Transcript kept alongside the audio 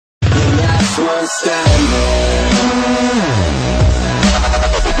last one standing.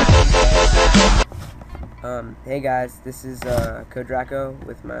 Hey guys, this is Codraco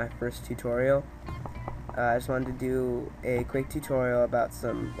with my first tutorial. I just wanted to do a quick tutorial about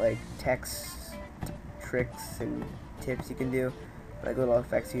some like text tricks and tips you can do, like little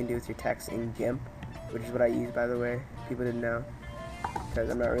effects you can do with your text in GIMP, which is what I use, by the way. People didn't know, because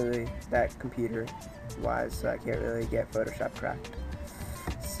I'm not really that computer wise, so I can't really get Photoshop cracked.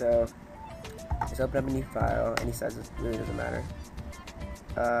 So just open up a new file, any size, it really doesn't matter.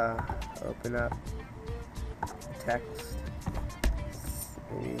 Open up text,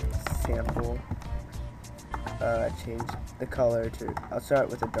 maybe sample, change the color to, I'll start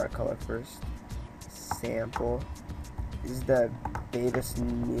with a dark color first, sample. This is the Davis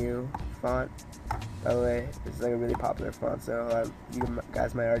New font, by the way. It's like a really popular font, so you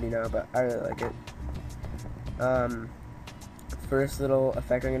guys might already know, but I really like it. First little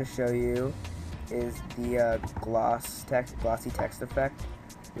effect I'm going to show you is the glossy text effect,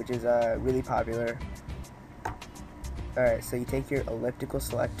 which is really popular. Alright, so you take your elliptical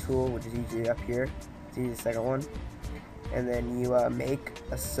select tool, which is usually up here, it's usually the second one, and then you make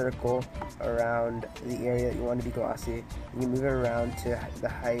a circle around the area that you want to be glossy. You can move it around to the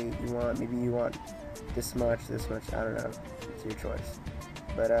height you want. Maybe you want this much, I don't know, it's your choice.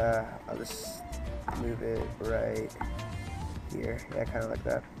 But I'll just move it right here, yeah, kind of like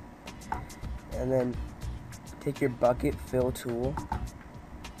that. And then take your bucket fill tool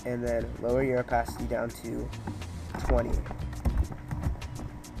and then lower your opacity down to 20.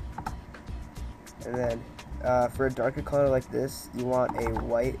 And then for a darker color like this, you want a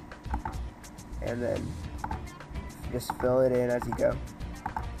white, and then just fill it in as you go.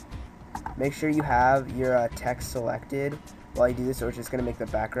 Make sure you have your text selected while you do this, or it's just going to make the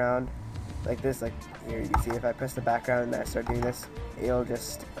background like this. Like here, you can see if I press the background and then I start doing this, it'll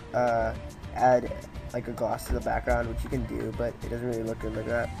just add like a gloss to the background, which you can do, but it doesn't really look good like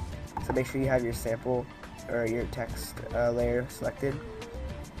that. So make sure you have your sample or your text layer selected,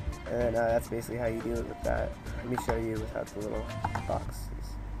 and that's basically how you do it with that. Let me show you without the little box.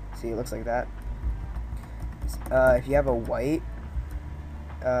 See, it looks like that. If you have a white,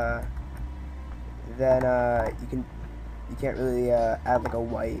 then you can't really add like a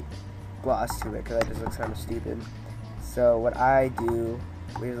white gloss to it, because that just looks kind of stupid. So what I do,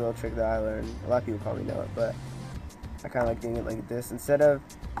 here's a little trick that I learned. A lot of people probably know it, but I kind of like doing it like this. Instead of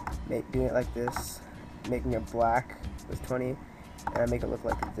doing it like this, making it black with 20, and I make it look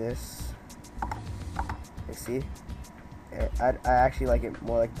like this. You see? I actually like it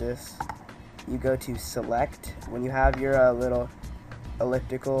more like this. You go to select, when you have your little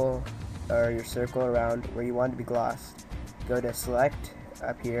elliptical or your circle around where you want it to be glossed, go to select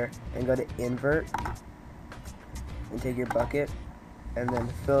up here and go to invert, and take your bucket and then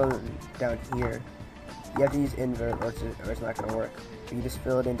fill it down here. You have to use invert or it's not going to work. But you just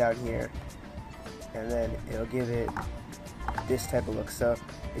fill it in down here, and then it'll give it this type of look. So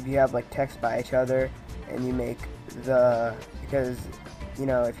if you have like text by each other and you make because you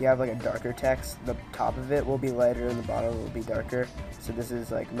know, if you have like a darker text, the top of it will be lighter and the bottom will be darker, so this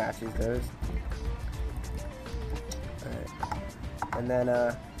is like matches those. Alright, and then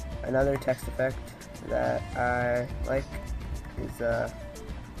another text effect that I like is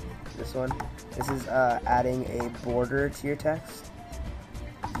this one. This is adding a border to your text.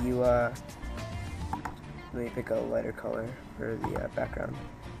 You let me pick a lighter color for the background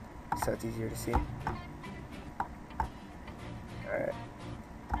so it's easier to see. Alright,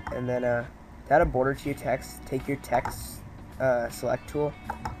 and then to add a border to your text, take your text select tool,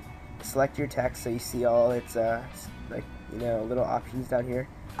 select your text so you see all its like, you know, little options down here.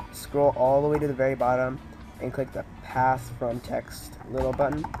 Scroll all the way to the very bottom and click the path from text little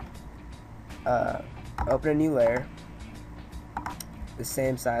button. Open a new layer, the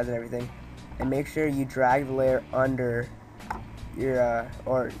same size and everything, and make sure you drag the layer under your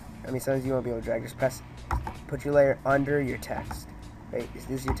or I mean, sometimes you won't be able to drag, just put your layer under your text. Right,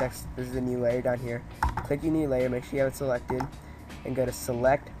 this is your text, this is a new layer down here. Click your new layer, make sure you have it selected, and go to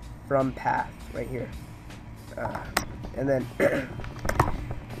select from path right here. And then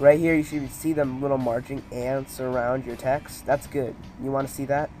right here you should see them little marching ants around your text. That's good. You want to see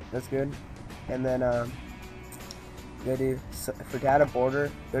that? That's good. And then go to, for data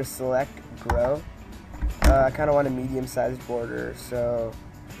border, go to select grow. I kind of want a medium-sized border, so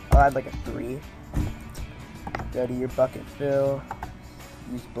I'll add like a 3. Go to your bucket fill,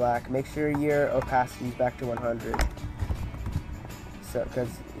 use black. Make sure your opacity is back to 100, so because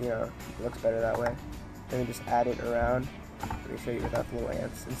you know it looks better that way. And then just add it around. Let me show you without the little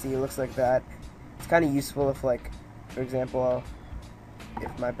ants. And see, it looks like that. It's kind of useful if, like, for example,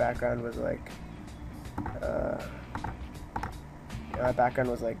 if my background was like my background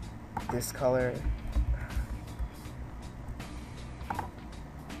was like this color.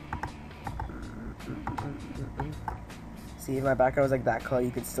 See, if my background was like that color, you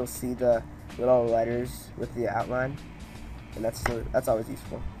could still see the little letters with the outline, and that's always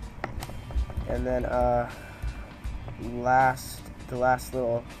useful. And then the last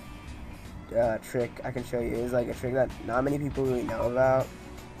little trick I can show you is like a trick that not many people really know about,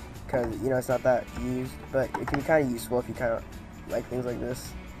 because you know it's not that used, but it can be kind of useful if you kind of like things like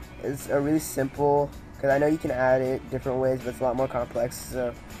this. It's a really simple, because I know you can add it different ways, but it's a lot more complex.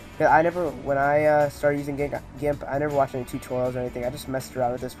 So when I started using GIMP, I never watched any tutorials or anything. I just messed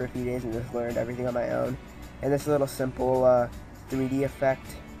around with this for a few days and just learned everything on my own. And this little simple 3D effect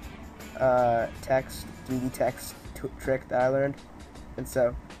text 3D text trick that I learned. And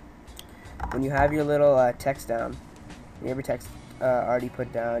so when you have your little text down, you have your text already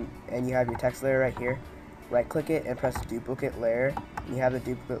put down, and you have your text layer right here, right click it and press duplicate layer. And you have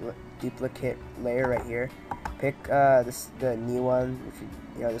the duplicate layer right here. Pick the new one, which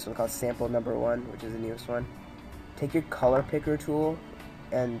this one called sample number 1, which is the newest one. Take your color picker tool,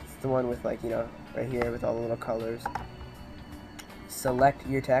 and it's the one with like right here with all the little colors. Select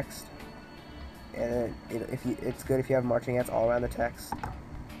your text, and it's good if you have marching ants all around the text.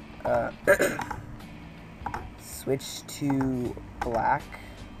 Switch to black.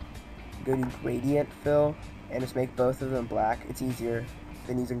 Go to gradient fill and just make both of them black. It's easier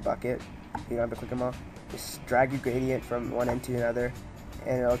than using bucket. You don't have to click them all. Just drag your gradient from one end to another,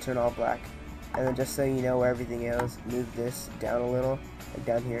 and it'll turn all black. And then just so you know where everything is, move this down a little, like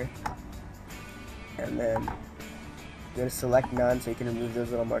down here. And then go to select none so you can remove those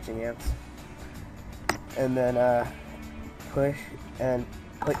little marching ants. And then push and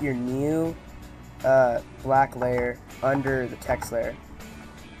put your new black layer under the text layer.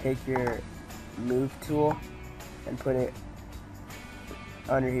 Take your move tool and put it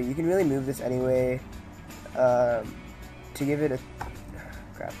under here. You can really move this anyway to give it a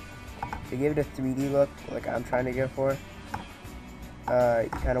 3D look, like I'm trying to go for. You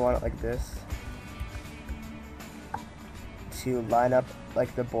kind of want it like this to line up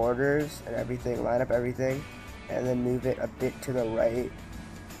like the borders and everything, line up everything, and then move it a bit to the right.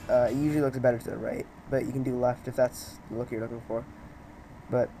 It usually looks better to the right, but you can do left if that's the look you're looking for.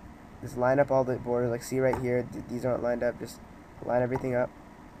 But just line up all the borders, like see right here, these aren't lined up. Just line everything up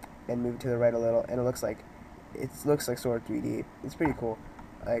and move it to the right a little, and it looks like sort of 3D. It's pretty cool.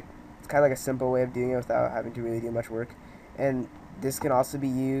 Like, it's kind of like a simple way of doing it without having to really do much work. And this can also be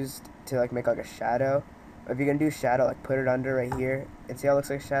used to like make like a shadow. If you're gonna do a shadow, like put it under right here, and see how it looks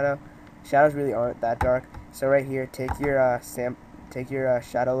like a shadow. Shadows really aren't that dark. So right here, take your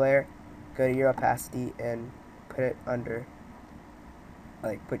shadow layer, go to your opacity, and put it under.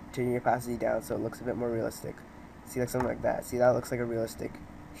 Like turn your opacity down so it looks a bit more realistic. See, like something like that. See, that looks like a realistic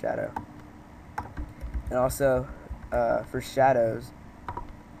shadow. And also, for shadows,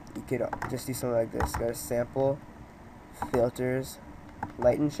 you could just do something like this. Go to sample, filters,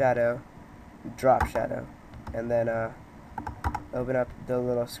 lighten shadow, drop shadow, and then open up the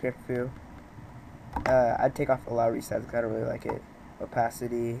little script view. I'd take off allow resets because I don't really like it.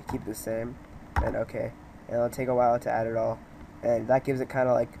 Opacity, keep the same, and okay. And it'll take a while to add it all, and that gives it kind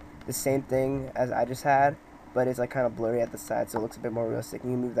of like the same thing as I just had, but it's like kind of blurry at the side, so it looks a bit more realistic.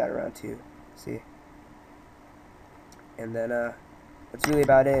 And you can move that around too. See? And then that's really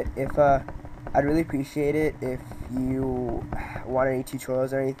about it. If I'd really appreciate it if you want any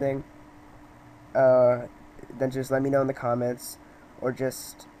tutorials or anything. Then just let me know in the comments, or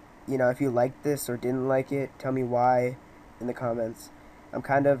just if you liked this or didn't like it, tell me why in the comments. I'm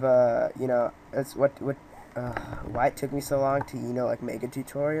kind of that's why it took me so long to like make a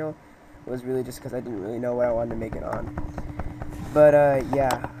tutorial was really just because I didn't really know what I wanted to make it on. But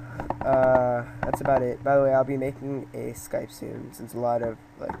yeah, that's about it. By the way, I'll be making a Skype soon, since a lot of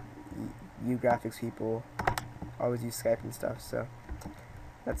like you graphics people always use Skype and stuff, so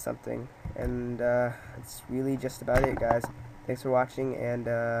that's something. And that's really just about it, guys. Thanks for watching, and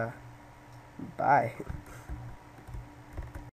bye.